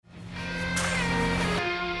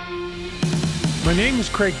My name is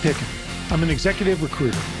Craig Picken. I'm an executive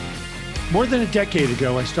recruiter. More than a decade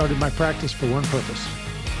ago, I started my practice for one purpose: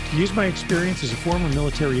 to use my experience as a former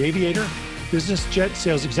military aviator, business jet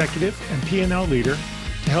sales executive, and P&L leader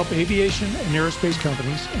to help aviation and aerospace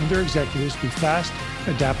companies and their executives be fast,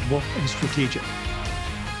 adaptable, and strategic.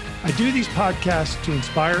 I do these podcasts to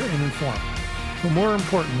inspire and inform, but more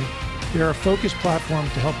importantly, they are a focused platform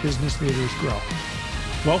to help business leaders grow.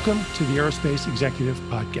 Welcome to the Aerospace Executive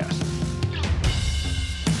Podcast.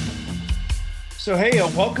 So, hey,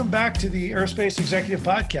 welcome back to the Aerospace Executive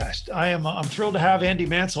Podcast. I'm thrilled to have Andy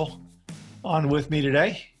Mansell on with me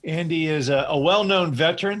today. Andy is a well-known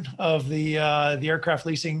veteran of the aircraft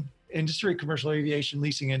leasing industry, commercial aviation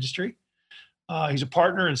leasing industry. He's a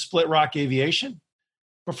partner in Split Rock Aviation.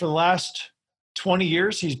 But for the last 20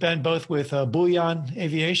 years, he's been both with Bullion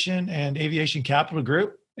Aviation and Aviation Capital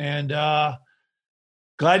Group. And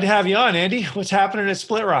glad to have you on, Andy. What's happening at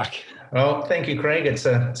Split Rock? Well, thank you, Craig. It's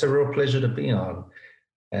a real pleasure to be on.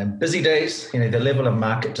 Busy days, the level of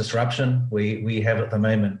market disruption we have at the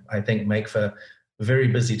moment, I think, make for very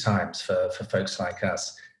busy times for folks like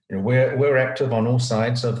us. We're active on all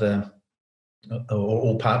sides of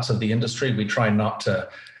all parts of the industry. We try not to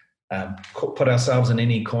put ourselves in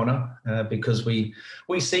any corner because we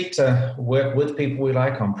seek to work with people we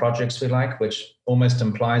like on projects we like, which almost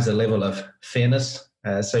implies a level of fairness.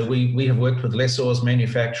 So we have worked with lessors,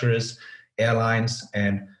 manufacturers, airlines,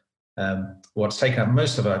 and what's taken up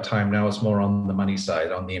most of our time now is more on the money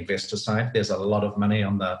side, on the investor side. There's a lot of money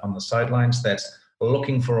on the sidelines that's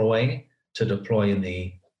looking for a way to deploy in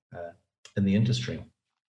the industry.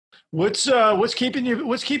 What's keeping you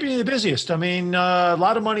the busiest? I mean, a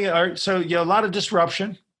lot of money. A lot of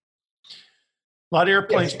disruption. A lot of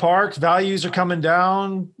airplanes parked. Values are coming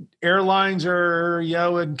down. Airlines are,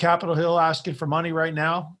 in Capitol Hill asking for money right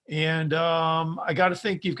now. And I got to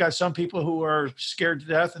think you've got some people who are scared to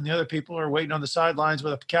death, and the other people are waiting on the sidelines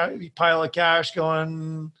with a pile of cash,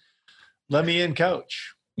 going, "Let me in,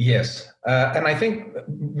 coach." Yes, and I think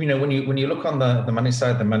when you look on the money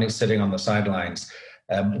side, the money's sitting on the sidelines.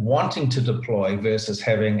 Wanting to deploy versus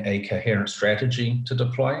having a coherent strategy to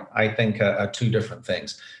deploy, I think are two different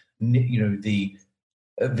things. The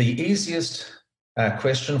easiest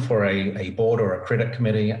question for a board or a credit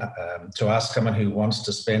committee to ask someone who wants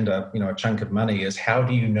to spend a chunk of money is, how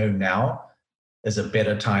do you know now is a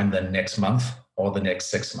better time than next month or the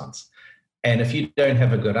next 6 months? And if you don't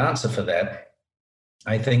have a good answer for that,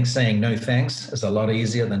 I think saying no thanks is a lot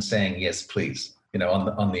easier than saying yes please.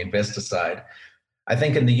 On the investor side, I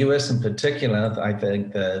think in the US in particular, I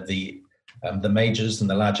think the majors and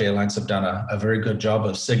the large airlines have done a very good job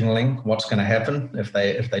of signaling what's going to happen if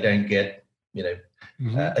they don't get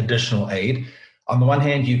additional aid. On the one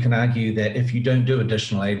hand, you can argue that if you don't do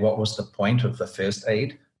additional aid, what was the point of the first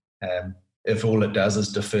aid? If all it does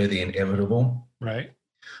is defer the inevitable. Right.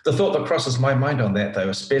 The thought that crosses my mind on that, though,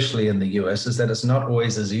 especially in the US, is that it's not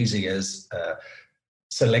always as easy as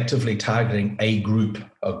selectively targeting a group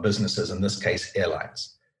of businesses, in this case,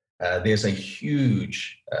 airlines. There's a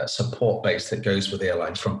huge support base that goes with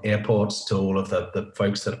airlines, from airports to all of the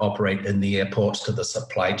folks that operate in the airports to the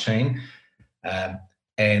supply chain.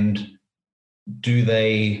 And do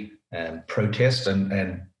they protest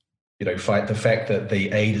and fight the fact that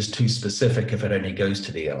the aid is too specific if it only goes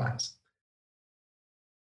to the airlines?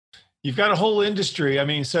 You've got a whole industry. I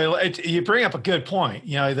mean, so you bring up a good point.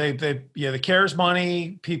 The CARES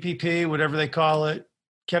money, PPP, whatever they call it,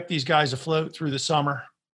 kept these guys afloat through the summer.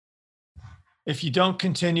 If you don't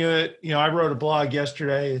continue it, I wrote a blog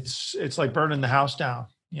yesterday. It's like burning the house down.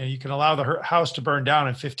 You can allow the house to burn down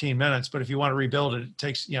in 15 minutes, but if you want to rebuild it, it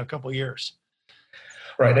takes a couple of years.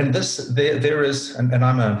 Right, and there is, and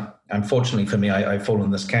unfortunately for me, I fall in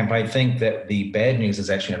this camp. I think that the bad news is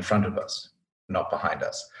actually in front of us, not behind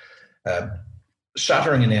us.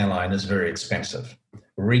 Shuttering an airline is very expensive.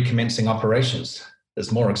 Recommencing operations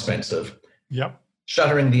is more expensive. Yep.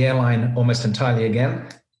 Shuttering the airline almost entirely again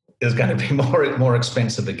is going to be more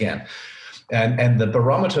expensive again. And the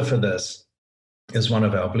barometer for this is one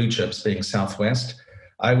of our blue chips, being Southwest.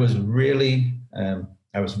 I was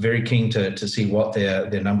very keen to see what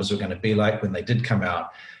their numbers were going to be like when they did come out.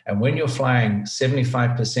 And when you're flying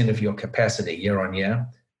 75% of your capacity year on year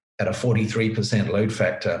at a 43% load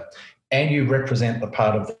factor, and you represent the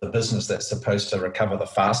part of the business that's supposed to recover the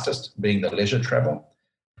fastest, being the leisure travel,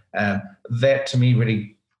 that to me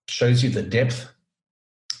really shows you the depth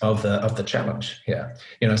of the challenge here.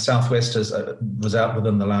 Southwest was out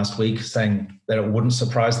within the last week saying that it wouldn't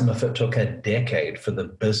surprise them if it took a decade for the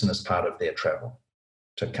business part of their travel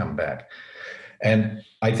to come back. And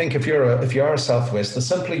I think if you're a Southwest, the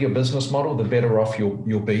simpler your business model, the better off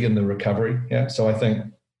you'll be in the recovery. Yeah. So I think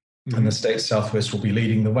in the States, Southwest will be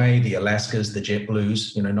leading the way. The Alaskas, the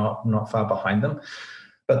JetBlues, not far behind them.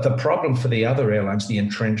 But the problem for the other airlines, the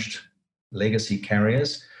entrenched legacy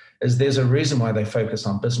carriers, is there's a reason why they focus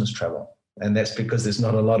on business travel. And that's because there's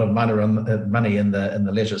not a lot of money in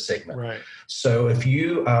the leisure segment. Right. So if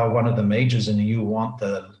you are one of the majors and you want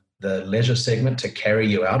the leisure segment to carry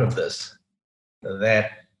you out of this,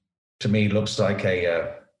 that to me looks like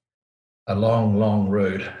a long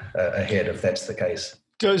road ahead if that's the case.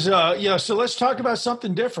 So let's talk about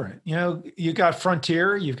something different. You got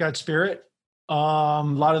Frontier, you've got Spirit, a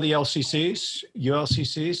lot of the LCCs,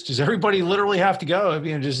 ULCCs. Does everybody literally have to go? I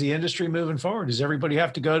mean, does the industry moving forward? Does everybody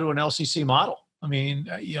have to go to an LCC model? I mean,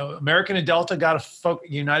 American and Delta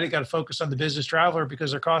United got to focus on the business traveler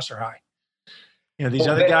because their costs are high. These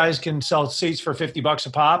other guys can sell seats for $50 a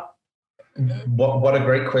pop. What a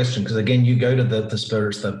great question! Because again, you go to the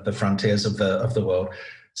Spirits, the Frontiers of the world,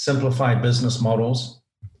 simplified business models.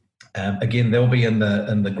 Again, they'll be in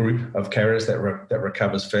the group of carriers that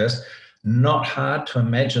recovers first. Not hard to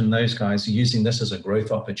imagine those guys using this as a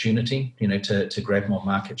growth opportunity, to grab more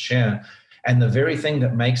market share. And the very thing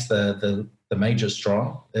that makes the majors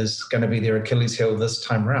strong is going to be their Achilles heel this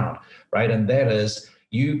time round, right? And that is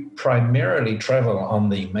you primarily travel on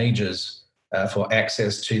the majors for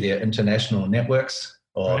access to their international networks,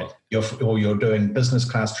 or right. you're doing business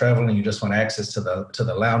class travel and you just want access to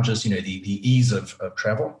the lounges, the ease of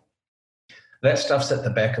travel. That stuff's at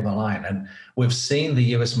the back of the line. And we've seen the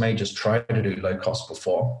US majors try to do low cost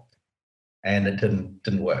before, and it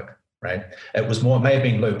didn't work, right? It may have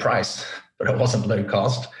been low price, but it wasn't low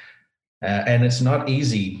cost. And it's not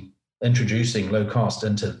easy introducing low cost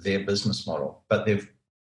into their business model. But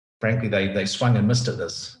frankly, they swung and missed at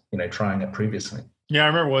this, trying it previously. Yeah, I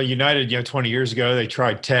remember. United, 20 years ago, they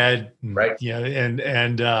tried TED, right?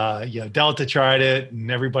 And Delta tried it, and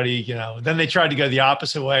everybody, Then they tried to go the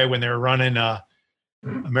opposite way when they were running.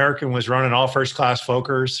 American was running all first class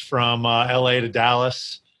Fokkers from LA to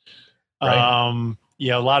Dallas. Right.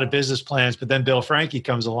 A lot of business plans, but then Bill Franke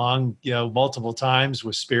comes along, multiple times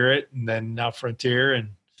with Spirit, and then now Frontier, and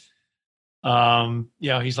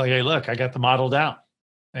he's like, "Hey, look, I got the model down,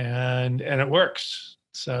 and it works."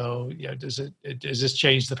 So, does this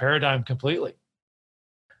change the paradigm completely?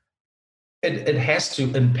 It has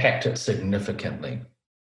to impact it significantly,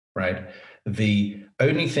 right? The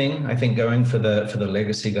only thing I think going for the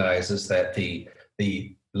legacy guys is that the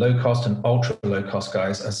low cost and ultra low cost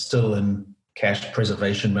guys are still in cash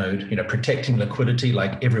preservation mode, protecting liquidity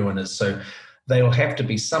like everyone is. So they'll have to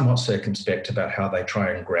be somewhat circumspect about how they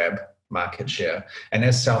try and grab market share. And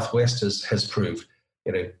as Southwest has proved,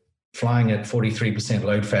 flying at 43%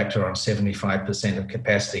 load factor on 75% of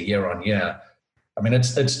capacity year on year, I mean,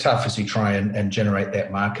 it's tough as you try and generate that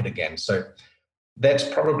market again. So that's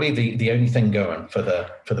probably the only thing going for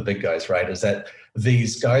the big guys, right? Is that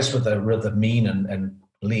these guys with the mean and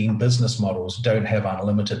lean business models don't have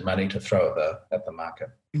unlimited money to throw at the market.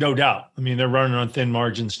 No doubt. I mean, they're running on thin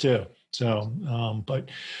margins too. So,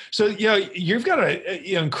 you've got an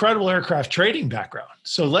incredible aircraft trading background.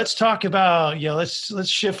 So let's talk about, let's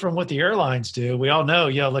shift from what the airlines do. We all know,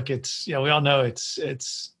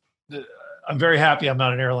 I'm very happy I'm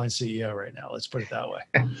not an airline CEO right now. Let's put it that way.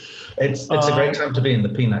 It's a great time to be in the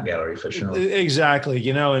peanut gallery for sure. Exactly.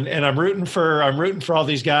 And I'm rooting for all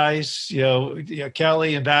these guys,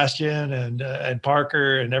 Kelly and Bastian and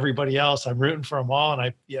Parker and everybody else. I'm rooting for them all.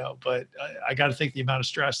 And but I got to think the amount of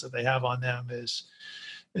stress that they have on them is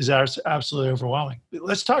absolutely overwhelming.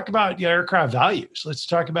 Let's talk about aircraft values. Let's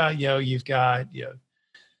talk about, you've got,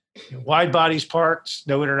 wide bodies parked,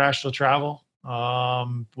 no international travel.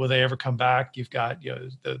 Will they ever come back? You've got,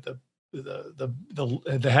 the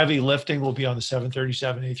heavy lifting will be on the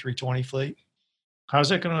 737, A320 fleet. How's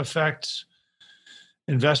that going to affect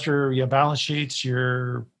investor balance sheets,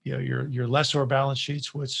 your lessor balance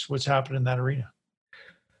sheets? What's happening in that arena?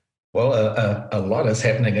 Well, a lot is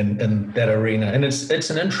happening in that arena, and it's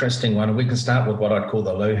an interesting one. We can start with what I'd call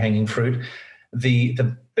the low-hanging fruit.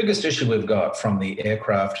 The biggest issue we've got from the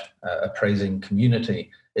aircraft appraising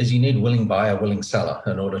community is you need willing buyer, willing seller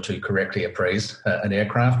in order to correctly appraise an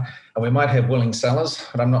aircraft. And we might have willing sellers,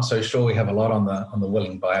 but I'm not so sure we have a lot on the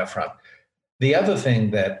willing buyer front. The other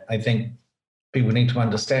thing that I think people need to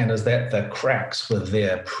understand is that the cracks were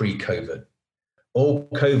there pre-COVID. All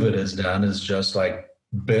COVID has done is just like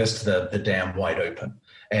burst the dam wide open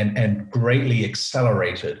and greatly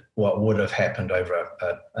accelerated what would have happened over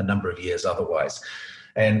a number of years otherwise.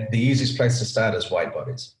 And the easiest place to start is wide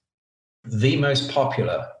bodies. The most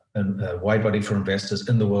popular wide body for investors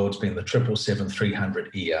in the world has been the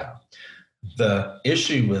 777-300ER. The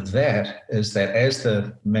issue with that is that as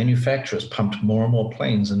the manufacturers pumped more and more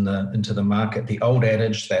planes into the market, the old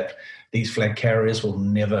adage that these flag carriers will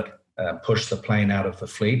never push the plane out of the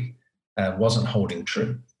fleet wasn't holding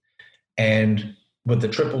true. And with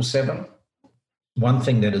the 777, one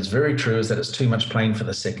thing that is very true is that it's too much plane for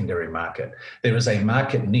the secondary market. There is a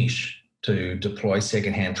market niche to deploy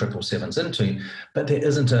secondhand 777s into, but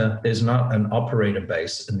there's not an operator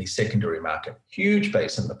base in the secondary market. Huge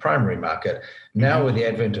base in the primary market. Now with the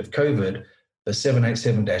advent of COVID, the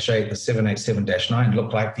 787-8, the 787-9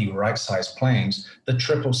 look like the right size planes. The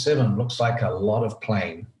 777 looks like a lot of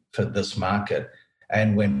plane for this market.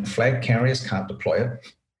 And when flag carriers can't deploy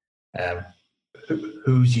it,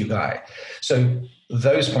 who's your guy? So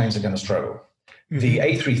those planes are going to struggle. The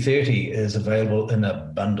A330 is available in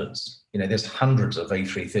abundance. There's hundreds of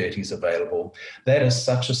A330s available. That is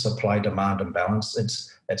such a supply-demand imbalance.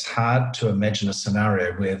 It's hard to imagine a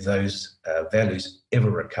scenario where those values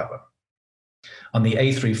ever recover. On the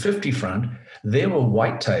A350 front, there were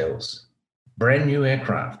whitetails, brand new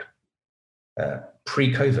aircraft,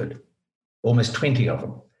 pre-COVID, almost 20 of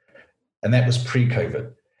them. And that was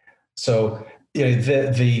pre-COVID. So,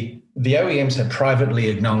 the OEMs had privately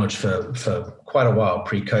acknowledged for quite a while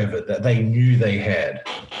pre-COVID that they knew they had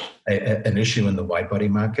an issue in the wide-body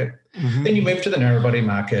market. Then you move to the narrow-body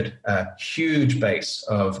market, a huge base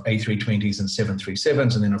of A320s and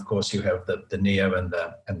 737s, and then, of course, you have the Neo and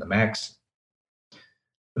the MAX.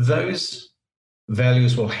 Those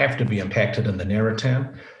values will have to be impacted in the nearer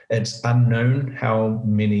term. It's unknown how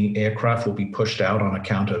many aircraft will be pushed out on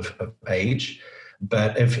account of age.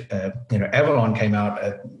 But if Avalon came out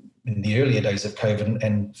in the earlier days of COVID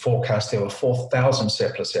and forecast there were 4,000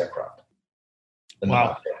 surplus aircraft in the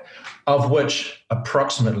market, of which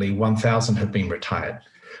approximately 1,000 have been retired.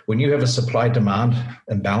 When you have a supply-demand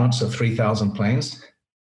imbalance of 3,000 planes,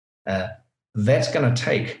 that's going to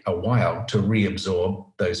take a while to reabsorb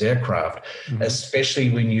those aircraft,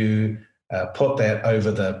 especially when you put that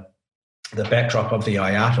over the backdrop of the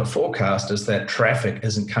IATA forecast is that traffic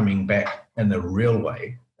isn't coming back in the real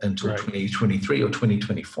way until 2023 or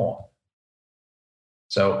 2024.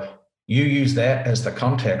 So you use that as the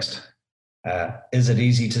context. Is it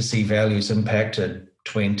easy to see values impacted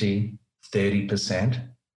 20, 30%?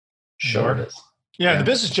 Sure it is. Yeah, the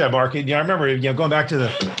business jet market. I remember, going back to the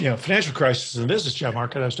financial crisis in the business jet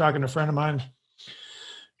market. I was talking to a friend of mine,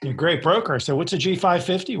 a great broker. I said, "What's a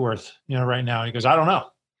G550 worth? Right now?" He goes, "I don't know."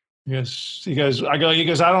 He goes, I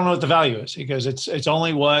don't know what the value is. He goes, it's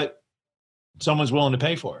only what someone's willing to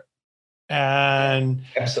pay for it. And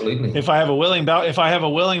absolutely, if I have a willing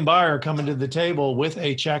buyer coming to the table with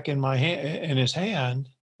a check in his hand,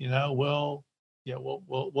 we'll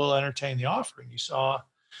entertain the offering. You saw,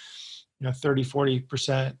 30,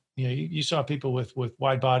 40%. You saw people with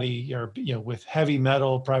wide body or with heavy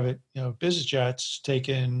metal private business jets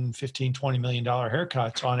taking $15-20 million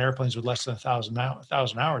haircuts on airplanes with less than 1,000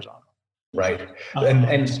 hours on them. Right, and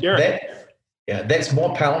that's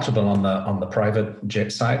more palatable on the private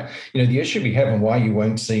jet side. The issue we have and why you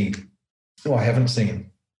won't see, I haven't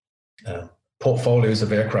seen portfolios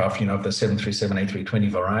of aircraft, of the 737,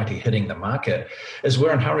 A320 variety hitting the market, is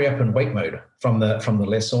we're in hurry up and wait mode from the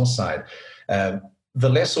lessor side. The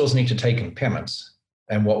lessors need to take impairments,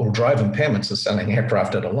 and what will drive impairments is selling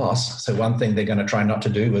aircraft at a loss. So one thing they're going to try not to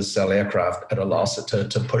do is sell aircraft at a loss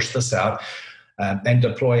to push this out and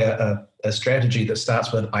deploy a strategy that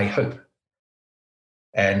starts with "I hope."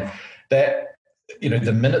 And that,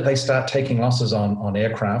 the minute they start taking losses on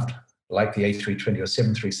aircraft like the A320 or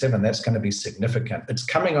 737, that's going to be significant. It's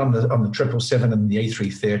coming on the 777 and the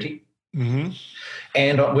A330.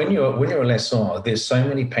 And when you're a lessor, there's so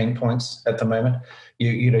many pain points at the moment.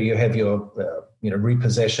 You have your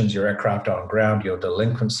repossessions, your aircraft on ground, your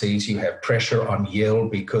delinquencies. You have pressure on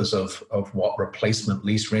yield because of what replacement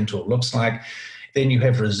lease rental looks like. Then you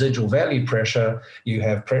have residual value pressure. You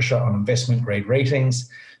have pressure on investment grade ratings,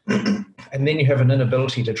 and then you have an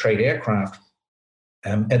inability to trade aircraft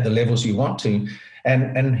at the levels you want to.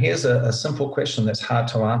 And here's a simple question that's hard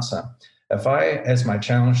to answer. If I, as my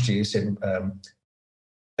challenge to you, said,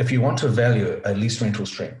 if you want to value a lease rental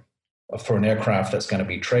stream for an aircraft that's going to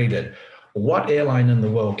be traded, what airline in the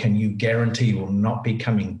world can you guarantee will not be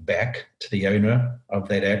coming back to the owner of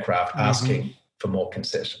that aircraft asking for more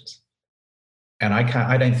concessions? And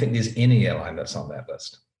I don't think there's any airline that's on that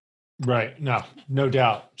list. Right. No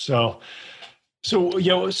doubt. So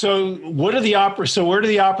where do the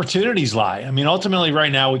opportunities lie? I mean, ultimately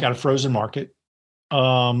right now we got a frozen market.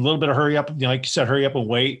 A little bit of hurry up, like you said, hurry up and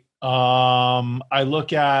wait. I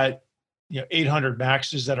look at, 800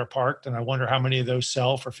 Maxes that are parked, and I wonder how many of those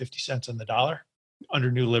sell for 50 cents on the dollar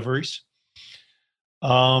under new liveries.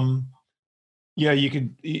 Yeah, you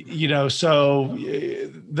could, so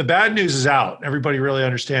the bad news is out. Everybody really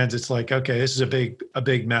understands it's like, okay, this is a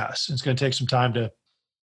big mess. It's going to take some time to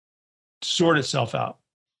sort itself out.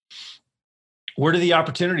 Where do the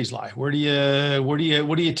opportunities lie? What do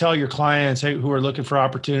you tell your clients who are looking for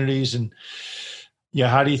opportunities, and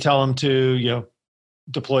how do you tell them to,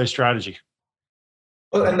 deploy a strategy?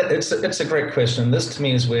 Well, and it's a great question. This to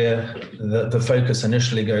me is where the focus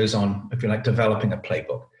initially goes on, if you like, developing a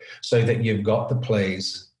playbook so that you've got the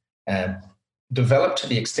plays developed to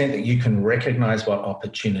the extent that you can recognize what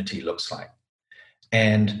opportunity looks like.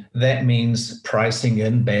 And that means pricing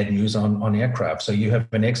in bad news on aircraft. So you have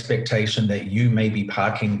an expectation that you may be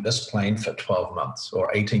parking this plane for 12 months or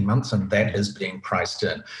 18 months, and that is being priced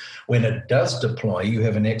in. When it does deploy, you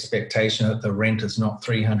have an expectation that the rent is not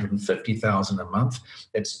 $350,000 a month,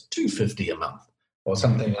 it's $250 a month or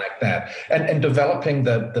something like that. And developing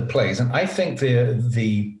the plays. And I think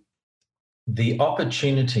the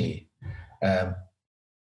opportunity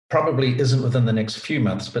probably isn't within the next few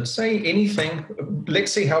months, but say anything.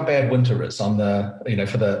 Let's see how bad winter is on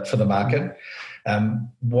for the market.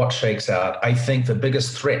 What shakes out? I think the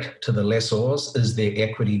biggest threat to the lessors is their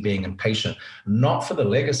equity being impatient, not for the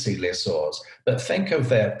legacy lessors, but think of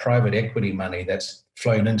that private equity money that's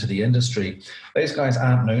flown into the industry. Those guys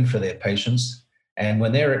aren't known for their patience. And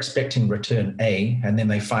when they're expecting return A, and then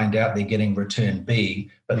they find out they're getting return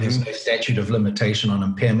B, but there's no statute of limitation on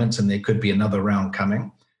impairments, and there could be another round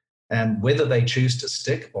coming. And whether they choose to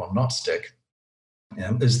stick or not stick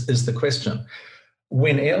is the question.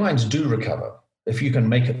 When airlines do recover, if you can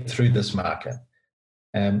make it through this market,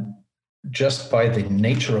 just by the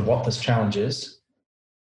nature of what this challenge is,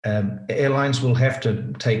 airlines will have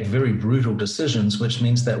to take very brutal decisions, which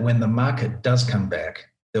means that when the market does come back,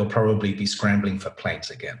 they'll probably be scrambling for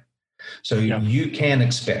planes again. So you can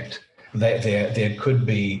expect that there could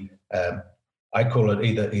be, I call it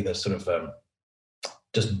either sort of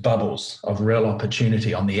just bubbles of real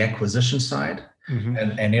opportunity on the acquisition side,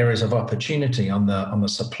 and areas of opportunity on the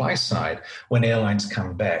supply side when airlines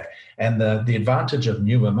come back. And the advantage of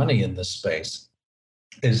newer money in this space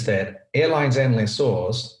is that airlines and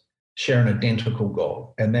lessors share an identical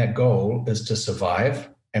goal, and that goal is to survive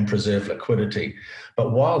and preserve liquidity.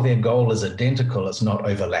 But while their goal is identical, it's not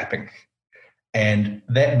overlapping. And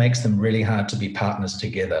that makes them really hard to be partners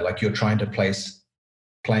together. Like you're trying to place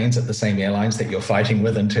planes at the same airlines that you're fighting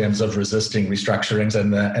with in terms of resisting restructurings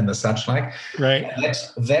and the such like. Right. And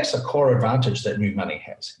that's a core advantage that new money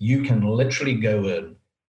has. You can literally go in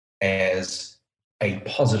as a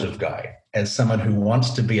positive guy, as someone who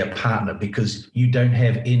wants to be a partner because you don't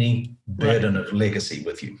have any burden of legacy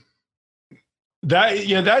with you.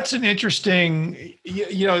 That's an interesting,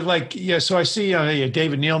 so I see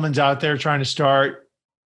David Nealman's out there trying to start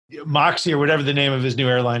Moxie or whatever the name of his new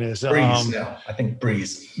airline is. Breeze, I think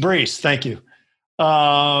Breeze. Breeze, thank you.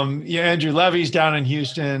 Andrew Levy's down in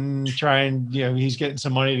Houston trying, he's getting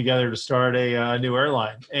some money together to start a new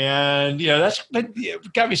airline. And, that's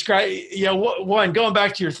got me scratching. One, going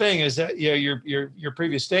back to your thing is that, your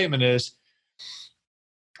previous statement is,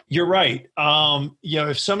 you're right.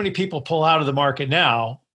 If so many people pull out of the market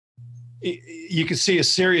now, you can see a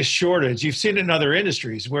serious shortage. You've seen it in other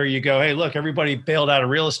industries where you go, hey, look, everybody bailed out of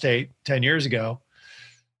real estate 10 years ago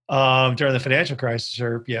during the financial crisis,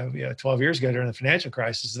 or 12 years ago during the financial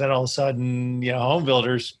crisis. Then all of a sudden, home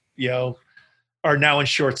builders, are now in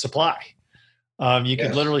short supply. You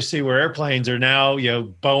could literally see where airplanes are now,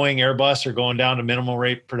 Boeing, Airbus are going down to minimum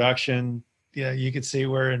rate production. You could see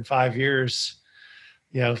where in 5 years,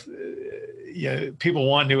 people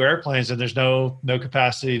want new airplanes and there's no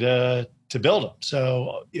capacity to build them.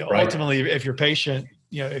 So, ultimately, if you're patient,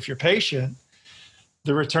 the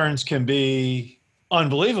returns can be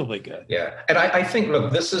unbelievably good. Yeah. And I think,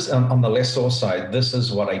 look, this is on the lessor side, this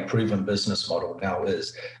is what a proven business model now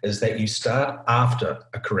is that you start after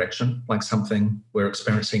a correction, like something we're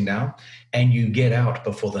experiencing now, and you get out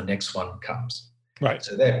before the next one comes. Right.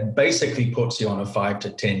 So that basically puts you on a 5 to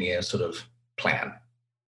 10 year sort of plan.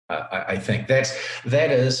 I think that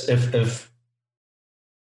is if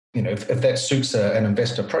that suits an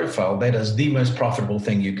investor profile, that is the most profitable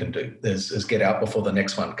thing you can do is get out before the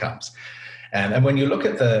next one comes. And when you look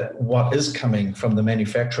at what is coming from the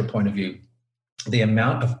manufacturer point of view, the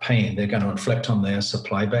amount of pain they're going to inflict on their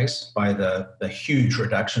supply base by the huge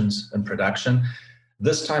reductions in production,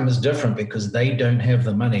 this time is different because they don't have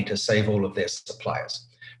the money to save all of their suppliers.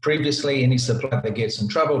 Previously, any supplier that gets in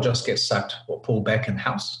trouble just gets sucked or pulled back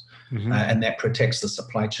in-house. and that protects the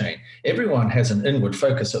supply chain. Everyone has an inward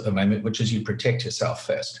focus at the moment, which is you protect yourself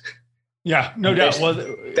first. Yeah, no doubt.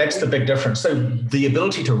 That's the big difference. So the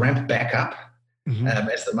ability to ramp back up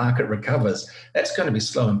as the market recovers, that's going to be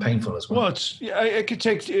slow and painful as well. Well, it could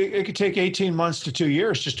take 18 months to 2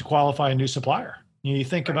 years just to qualify a new supplier. You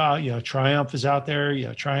think about, Triumph is out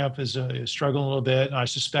there. Triumph is struggling a little bit, and I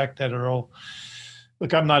suspect that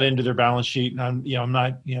look, I'm not into their balance sheet, and I'm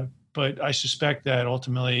not, but I suspect that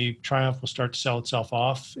ultimately Triumph will start to sell itself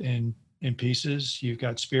off in pieces. You've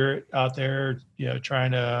got Spirit out there,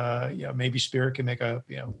 trying to, maybe Spirit can make a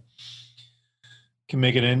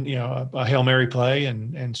Hail Mary play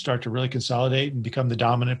and start to really consolidate and become the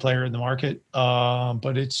dominant player in the market.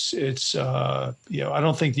 But it's I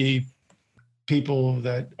don't think the people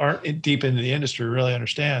that aren't deep into the industry really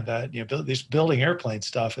understand that this building airplane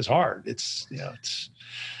stuff is hard. It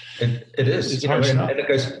is. It's hard and it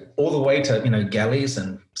goes all the way to galleys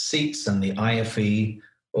and seats and the IFE,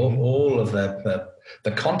 all of the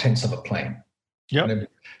contents of a plane. Yeah,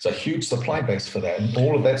 it's a huge supply base for that, and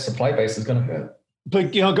all of that supply base is going to hurt.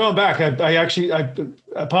 But going back, I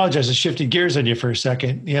apologize. I shifted gears on you for a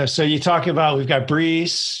second. So you talk about we've got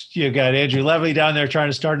Breeze, you've got Andrew Levy down there trying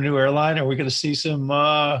to start a new airline. Are we going to see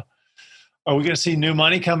Are we going to see new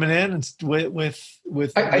money coming in with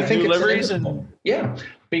I think new liveries?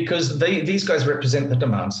 Because these guys represent the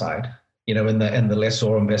demand side. And the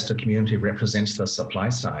lessor investor community represents the supply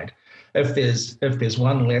side. If there's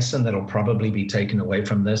one lesson that'll probably be taken away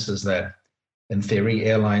from this is that, in theory,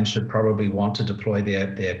 airlines should probably want to deploy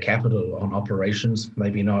their capital on operations,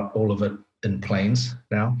 maybe not all of it in planes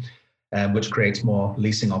now, which creates more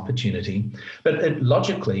leasing opportunity. But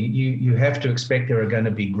logically, you have to expect there are going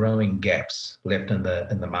to be growing gaps left in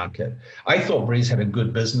the market. I thought Breeze had a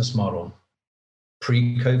good business model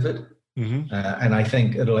pre-COVID, and I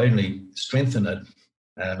think it'll only strengthen it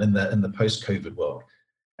in the post-COVID world.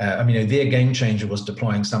 Their game changer was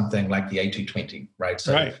deploying something like the A220, right?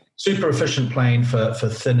 So super efficient plane for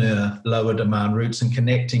thinner, lower demand routes and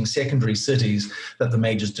connecting secondary cities that the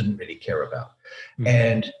majors didn't really care about.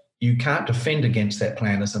 And you can't defend against that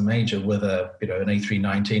plan as a major with an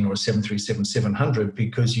A319 or a 737-700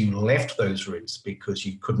 because you left those routes because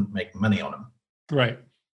you couldn't make money on them. Right.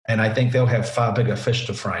 And I think they'll have far bigger fish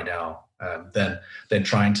to fry now than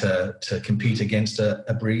trying to compete against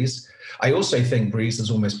a Breeze. I also think Breeze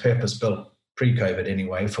is almost purpose-built pre-COVID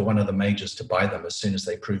anyway for one of the majors to buy them as soon as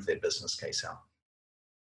they prove their business case out.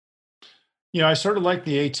 I sort of like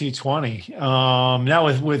the A220. Now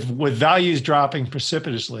with values dropping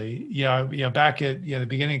precipitously, back at the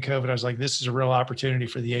beginning of COVID, I was like, this is a real opportunity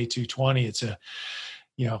for the A220. It's a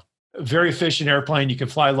very efficient airplane. You can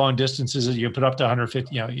fly long distances. You can put up to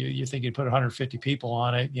 150. You think you'd put 150 people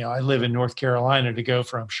on it. I live in North Carolina. To go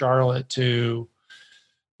from Charlotte to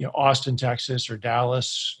Austin, Texas, or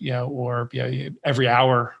Dallas, or every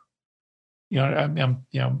hour. I'm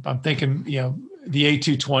thinking the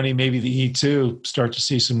A220, maybe the E2 start to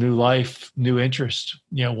see some new life, new interest.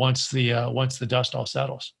 Once the dust all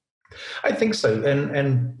settles. I think so,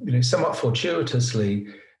 and somewhat fortuitously,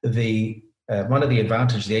 one of the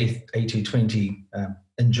advantages the A220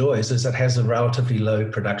 enjoys is it has a relatively low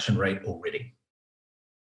production rate already.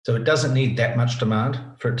 So it doesn't need that much demand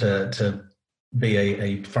for it to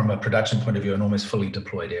be from a production point of view, an almost fully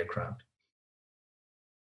deployed aircraft.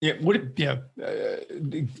 Very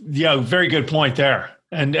good point there.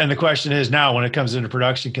 And the question is now, when it comes into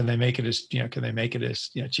production, can they make it as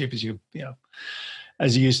cheap as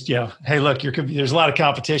as you used, hey, look, there's a lot of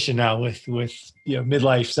competition now with midlife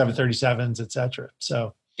 737s, et cetera.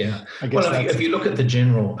 So I guess if you look at the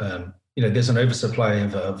general, there's an oversupply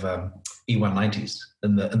of E190s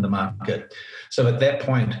in the market. So at that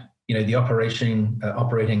point, the operating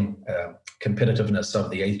competitiveness of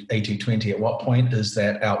the A220, at what point is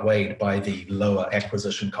that outweighed by the lower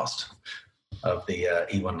acquisition cost of the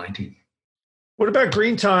E190? What about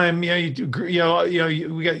green time? We got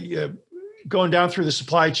going down through the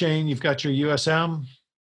supply chain. You've got your USM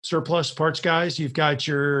surplus parts guys. You've got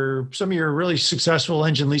some of your really successful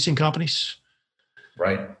engine leasing companies.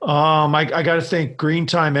 Right. I got to think green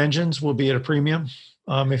time engines will be at a premium.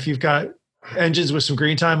 If you've got engines with some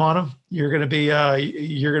green time on them, you're going to be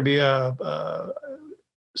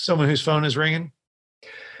someone whose phone is ringing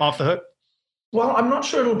off the hook. Well, I'm not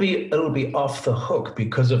sure it'll be off the hook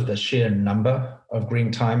because of the sheer number of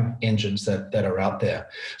green time engines that are out there.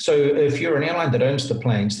 So if you're an airline that owns the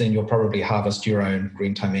planes, then you'll probably harvest your own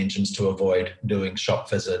green time engines to avoid doing shop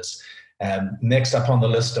visits. Next up on the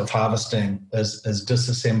list of harvesting is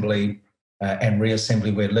disassembly and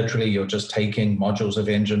reassembly, where literally you're just taking modules of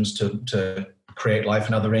engines to create life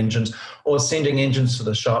in other engines, or sending engines to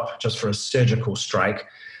the shop just for a surgical strike,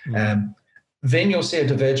 then you'll see a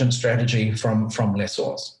divergent strategy from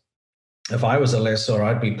lessors. If I was a lessor,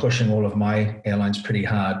 I'd be pushing all of my airlines pretty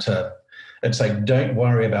hard to, it's like, don't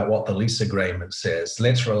worry about what the lease agreement says.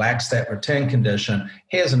 Let's relax that return condition.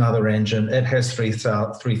 Here's another engine. It has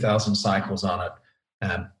 3,000 cycles on it.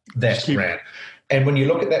 That's grand. And when you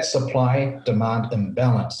look at that supply-demand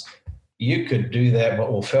imbalance, you could do that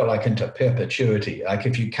what will feel like into perpetuity. Like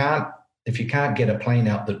if you can't get a plane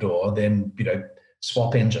out the door, then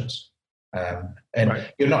swap engines.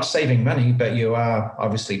 You're not saving money, but you are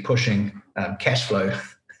obviously pushing cash flow,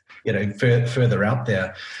 further out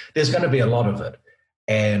there. There's going to be a lot of it,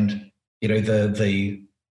 and the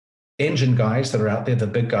engine guys that are out there, the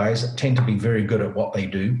big guys, tend to be very good at what they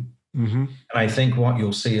do. And I think what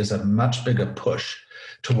you'll see is a much bigger push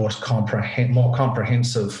towards more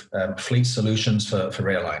comprehensive fleet solutions for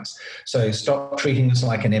airlines. So stop treating this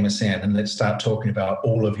like an MSN, and let's start talking about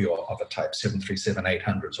all of your other type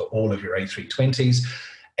 737-800s or all of your A320s,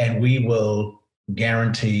 and we will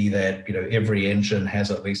guarantee that every engine has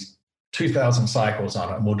at least 2,000 cycles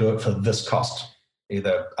on it, and we'll do it for this cost,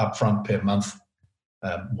 either upfront per month,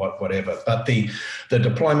 whatever. But the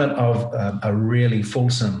deployment of a really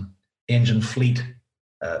fulsome engine fleet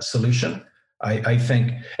solution, I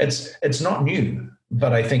think it's not new,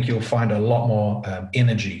 but I think you'll find a lot more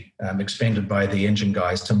energy expended by the engine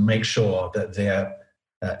guys to make sure that their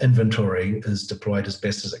inventory is deployed as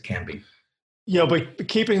best as it can be. Yeah, but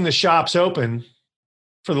keeping the shops open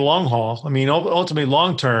for the long haul. I mean, ultimately,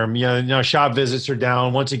 long term, shop visits are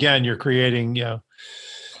down. Once again, you're creating,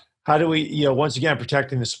 how do we, once again,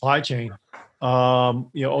 protecting the supply chain.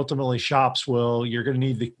 Ultimately, shops you're going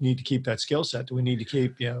to need to keep that skill set. Do we need to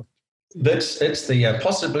keep, It's the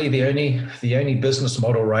possibly the only business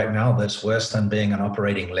model right now that's worse than being an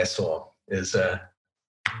operating lessor is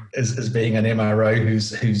being an MRO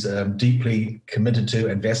who's deeply committed to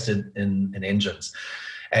invested in engines.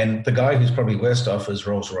 And the guy who's probably worst off is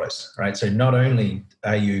Rolls-Royce, right? So not only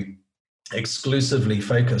are you exclusively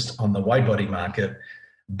focused on the wide-body market,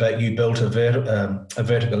 but you built a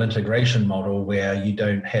vertical integration model where you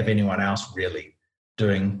don't have anyone else really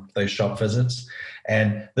doing those shop visits.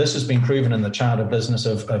 And this has been proven in the charter business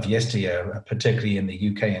of yesteryear, particularly in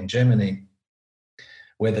the UK and Germany,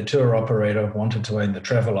 where the tour operator wanted to own the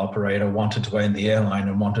travel operator, wanted to own the airline,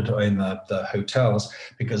 and wanted to own the hotels,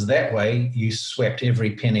 because that way you swept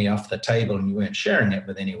every penny off the table and you weren't sharing it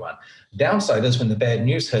with anyone. Downside is when the bad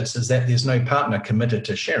news hits is that there's no partner committed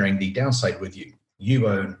to sharing the downside with you. You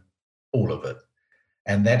own all of it.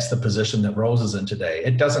 And that's the position that Rolls is in today.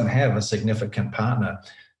 It doesn't have a significant partner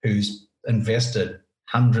who's invested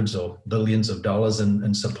hundreds or billions of dollars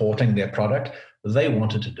in supporting their product. They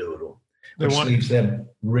wanted to do it all, which leaves them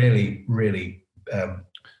really, really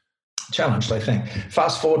challenged, I think.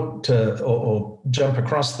 Fast forward to or jump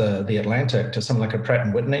across the Atlantic to something like a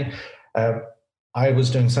Pratt & Whitney. I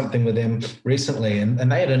was doing something with them recently,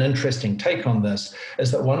 and they had an interesting take on this,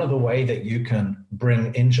 is that one of the way that you can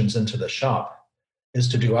bring engines into the shop is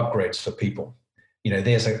to do upgrades for people.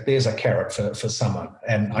 There's a carrot for someone,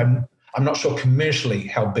 and I'm not sure commercially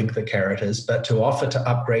how big the carrot is, but to offer to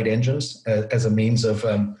upgrade engines as a means of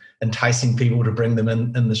enticing people to bring them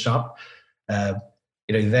in the shop, that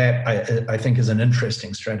I think is an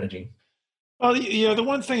interesting strategy. Well, the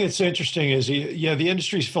one thing that's interesting is, the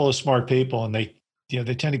industry's full of smart people, and they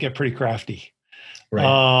tend to get pretty crafty.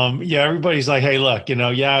 Right. Everybody's like, hey, look,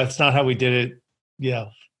 it's not how we did it,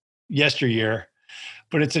 yesteryear,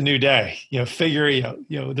 but it's a new day.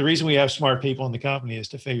 The reason we have smart people in the company is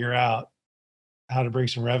to figure out how to bring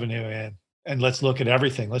some revenue in, and let's look at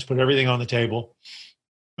everything. Let's put everything on the table,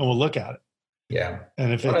 and we'll look at it. Yeah.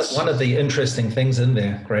 And if one of the interesting things in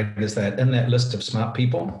there, Greg, is that in that list of smart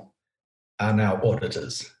people are now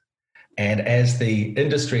auditors. And as the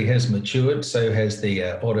industry has matured, so has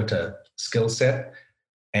the auditor skill set.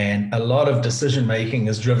 And a lot of decision making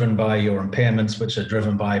is driven by your impairments, which are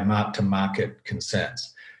driven by mark-to-market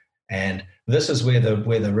concerns. And this is where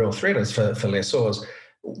the real threat is for lessors.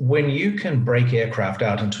 When you can break aircraft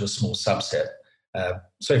out into a small subset,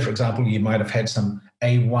 so for example, you might have had some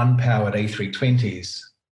A1 powered A320s,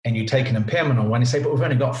 and you take an impairment on one, you say, but we've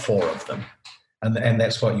only got 4 of them. And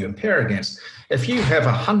that's what you impair against. If you have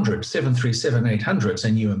 100 737-800s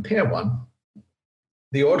and you impair one,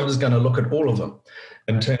 the auditor is going to look at all of them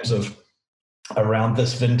in terms of around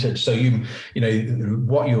this vintage. So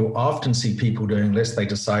what you often see people doing, unless they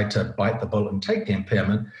decide to bite the bullet and take the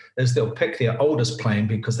impairment, is they'll pick their oldest plane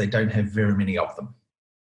because they don't have very many of them.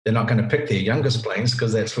 They're not going to pick their youngest planes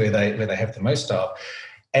because that's where they have the most of.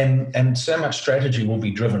 And so much strategy will be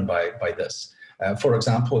driven by this. For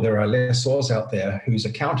example, there are lessors out there whose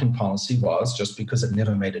accounting policy was, just because it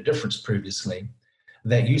never made a difference previously,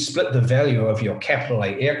 that you split the value of your capital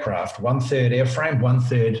A aircraft, 1/3 airframe,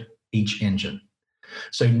 1/3 each engine.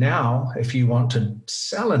 So now, if you want to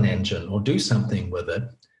sell an engine or do something with it,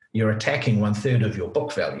 you're attacking 1/3 of your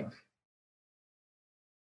book value.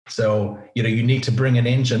 So, you need to bring a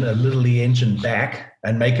little e engine back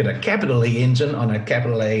and make it a capital E engine on a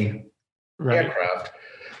capital A aircraft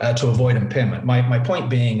to avoid impairment. My point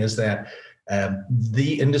being is that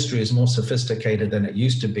the industry is more sophisticated than it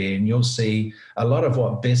used to be, and you'll see a lot of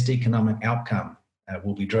what best economic outcome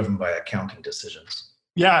will be driven by accounting decisions.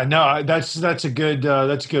 Yeah, no, that's a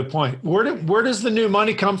good point. Where does the new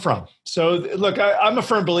money come from? So look, I'm a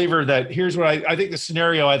firm believer that here's what I think the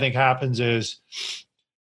scenario I think happens is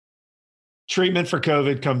treatment for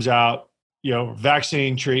COVID comes out,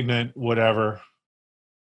 vaccine treatment, whatever.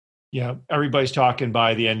 Everybody's talking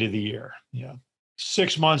by the end of the year.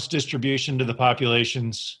 6 months distribution to the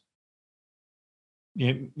populations.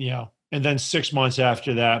 And then 6 months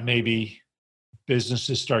after that, maybe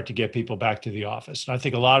businesses start to get people back to the office. And I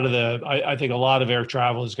think a lot of air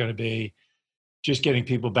travel is going to be just getting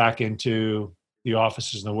people back into the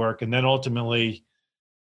offices and the work. And then ultimately,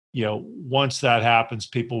 once that happens,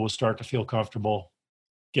 people will start to feel comfortable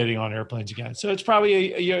getting on airplanes again. So it's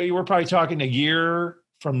probably, we're probably talking a year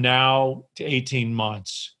from now to 18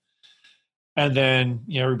 months. And then,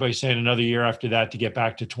 everybody's saying another year after that to get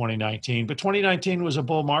back to 2019. But 2019 was a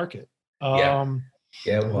bull market. Yeah,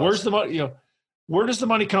 it was. Where's the money? Where does the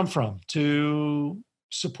money come from to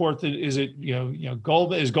support is it,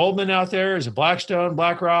 Goldman, is Goldman out there? Is it Blackstone,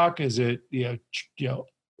 BlackRock? Is it,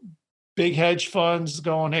 big hedge funds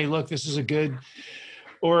going, hey, look, this is a good,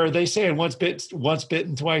 or are they saying once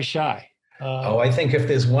bitten, twice shy? I think if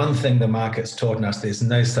there's one thing the market's taught us, there's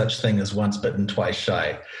no such thing as once bitten, twice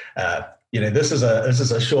shy. This is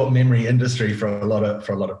a short memory industry for a lot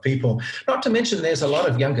of people. Not to mention, there's a lot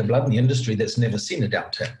of younger blood in the industry that's never seen a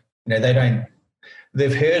downturn.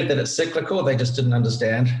 They've heard that it's cyclical. They just didn't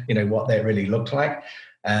understand, what that really looked like.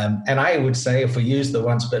 And I would say, if we use the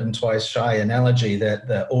once bitten, twice shy analogy,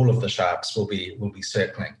 that all of the sharks will be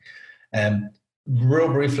circling. Real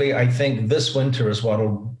briefly, I think this winter is what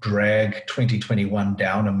will drag 2021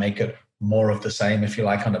 down and make it more of the same, if you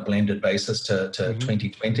like, on a blended basis to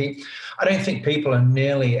 2020. I don't think people are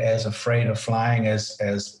nearly as afraid of flying as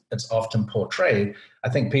it's often portrayed. I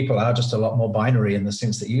think people are just a lot more binary in the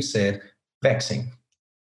sense that you said, vaccine.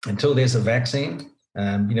 Until there's a vaccine,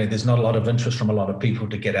 there's not a lot of interest from a lot of people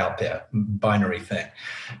to get out there, binary thing.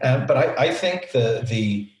 But I think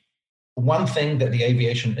the one thing that the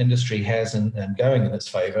aviation industry has and going in its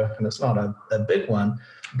favor, and it's not a big one,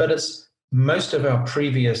 but it's most of our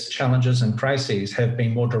previous challenges and crises have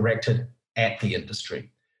been more directed at the industry.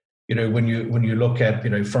 When you look at,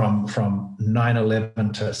 from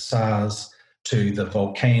 9/11 to SARS to the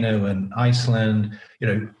volcano in Iceland,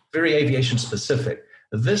 very aviation specific.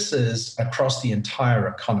 This is across the entire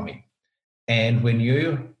economy. And when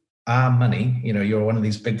you are money, you're one of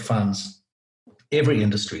these big funds, every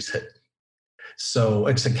industry's hit. So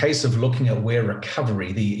it's a case of looking at where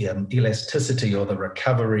recovery, the elasticity or the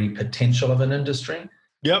recovery potential of an industry.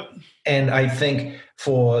 Yep. And I think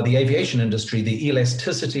for the aviation industry, the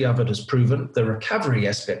elasticity of it is proven. The recovery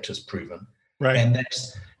aspect is proven. Right. And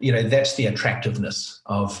that's the attractiveness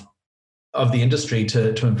of the industry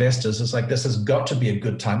to investors. It's like, this has got to be a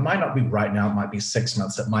good time. Might not be right now. It might be 6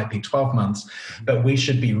 months. It might be 12 months, but we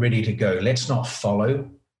should be ready to go. Let's not follow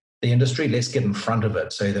the industry. Let's get in front of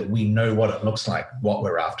it so that we know what it looks like, what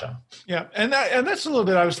we're after. Yeah. And that's a little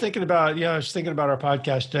bit, I was thinking about our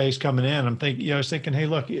podcast days coming in. I was thinking, hey,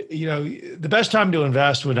 look, the best time to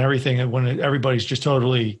invest when everybody's just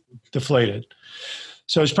totally deflated.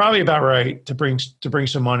 So it's probably about right to bring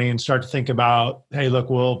some money and start to think about, hey, look,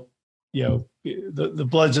 the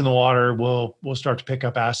blood's in the water. We'll start to pick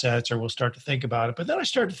up assets, or we'll start to think about it. But then I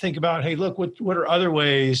start to think about, hey, look, what are other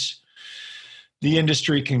ways the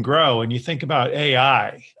industry can grow? And you think about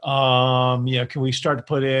AI. Can we start to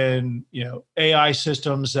put in, AI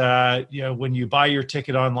systems that, when you buy your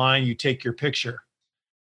ticket online, you take your picture,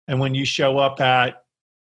 and when you show up at,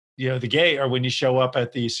 the gate, or when you show up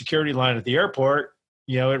at the security line at the airport,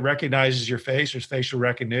 it recognizes your face. There's facial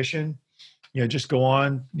recognition. Just go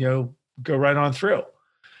on, go right on through.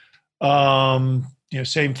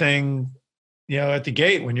 Same thing, at the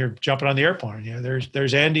gate when you're jumping on the airplane.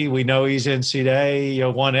 There's Andy. We know he's in seat A,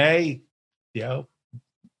 1A.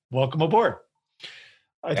 Welcome aboard.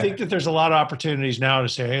 I think that there's a lot of opportunities now to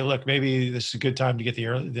say, hey, look, maybe this is a good time to get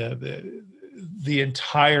the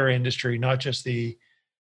entire industry, not just the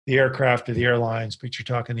aircraft or the airlines, but you're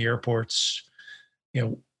talking the airports,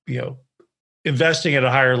 you know, investing at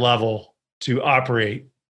a higher level to operate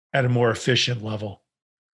at a more efficient level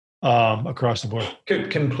across the board.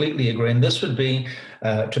 Could completely agree. And this would be,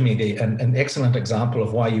 to me, an excellent example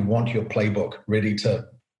of why you want your playbook ready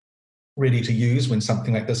to use when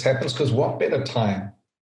something like this happens. Because what better time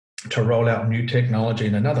to roll out new technology?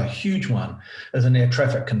 And another huge one is in air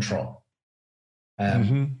traffic control.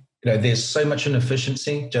 There's so much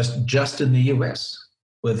inefficiency just in the US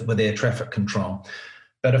with air traffic control.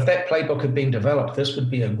 But if that playbook had been developed, this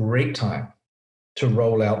would be a great time to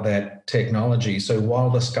roll out that technology. So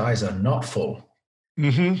while the skies are not full,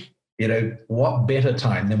 what better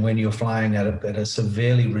time than when you're flying at a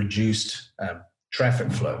severely reduced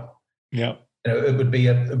traffic flow? Yeah, it would be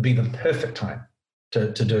the perfect time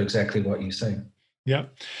to do exactly what you say. Yeah.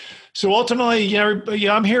 So ultimately,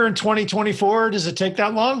 I'm here in 2024. Does it take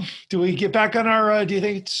that long? Do we get back on our? Do you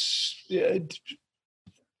think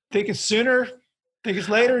it's sooner? Think it's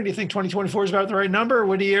later? Do you think 2024 is about the right number?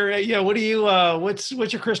 What's your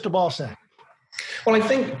crystal ball say? Well, I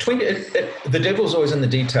think the devil's always in the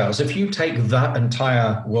details. If you take that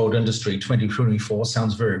entire world industry, 2024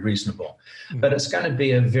 sounds very reasonable, but it's going to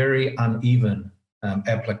be a very uneven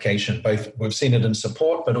application. Both we've seen it in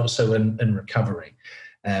support, but also in recovery.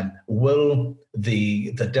 Will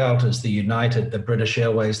the Deltas, the United, the British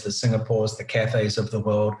Airways, the Singapores, the Cathay's of the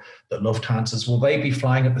world, the Lufthansas, will they be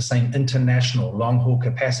flying at the same international long-haul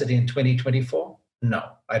capacity in 2024? No,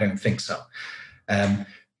 I don't think so.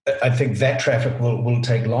 I think that traffic will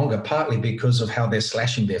take longer, partly because of how they're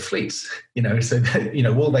slashing their fleets.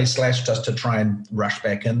 Will they slash just to try and rush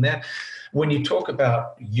back in there? When you talk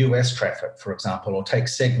about US traffic, for example, or take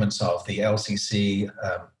segments of the LCC,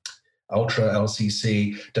 ultra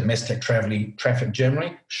LCC, domestic traffic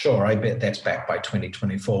generally, sure, I bet that's back by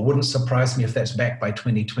 2024. Wouldn't surprise me if that's back by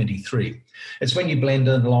 2023. It's when you blend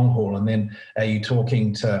in long haul, and then are you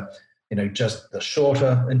talking to, just the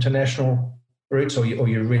shorter international routes, or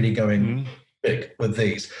you're really going big with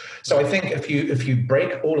these? So I think if you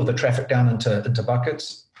break all of the traffic down into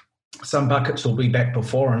buckets, some buckets will be back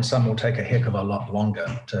before, and some will take a heck of a lot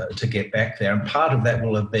longer to get back there. And part of that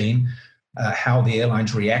will have been how the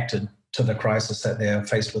airlines reacted to the crisis that they're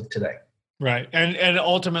faced with today. Right. And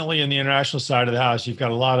ultimately in the international side of the house, you've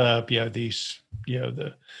got a lot of,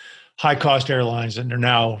 the high cost airlines, and they're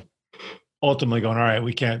now ultimately going, all right,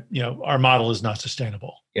 we can't, our model is not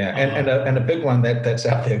sustainable. Yeah. And a big one that's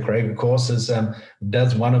out there, Craig, of course, is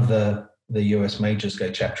does one of the US majors go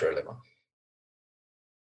Chapter 11?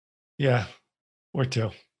 Yeah. Or two.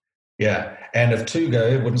 Yeah. And if two go,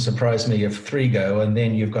 it wouldn't surprise me if three go, and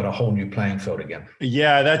then you've got a whole new playing field again.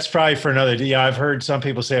 Yeah, that's probably for another. Yeah, I've heard some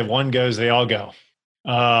people say if one goes, they all go.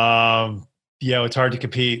 It's hard to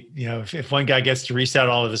compete. If one guy gets to reset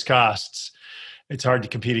all of his costs, it's hard to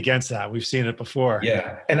compete against that. We've seen it before.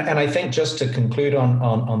 Yeah. And I think just to conclude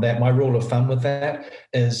on that, my rule of thumb with that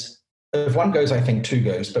is if one goes, I think two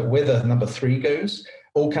goes, but whether number three goes,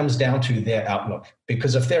 all comes down to their outlook.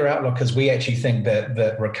 Because if their outlook is we actually think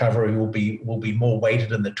that recovery will be more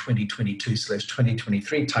weighted in the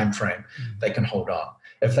 2022/2023 timeframe, they can hold on.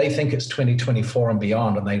 If they think it's 2024 and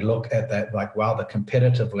beyond, and they look at that like, wow, the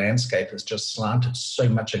competitive landscape has just slanted so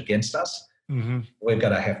much against us, we're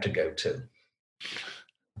going to have to go too.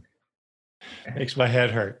 Makes my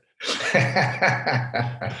head hurt.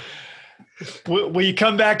 Will you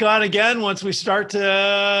come back on again once we start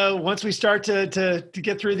to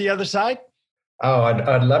get through the other side? Oh,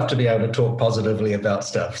 I'd love to be able to talk positively about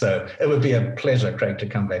stuff. So it would be a pleasure, Craig, to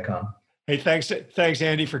come back on. Hey, thanks,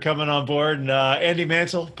 Andy, for coming on board. And Andy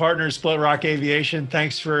Mansell, partner of Split Rock Aviation.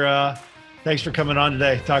 Thanks for coming on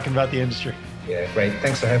today, talking about the industry. Yeah, great.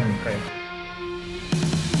 Thanks for having me, Craig.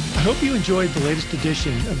 I hope you enjoyed the latest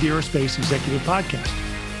edition of the Aerospace Executive Podcast.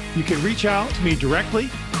 You can reach out to me directly,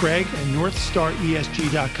 Craig at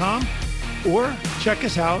NorthstarESG.com, or check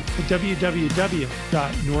us out at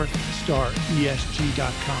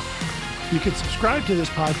www.northstaresg.com. You can subscribe to this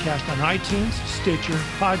podcast on iTunes, Stitcher,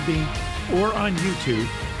 Podbean, or on YouTube.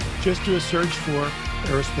 Just do a search for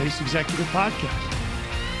Aerospace Executive Podcast.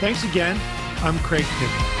 Thanks again. I'm Craig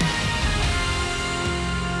Pittman.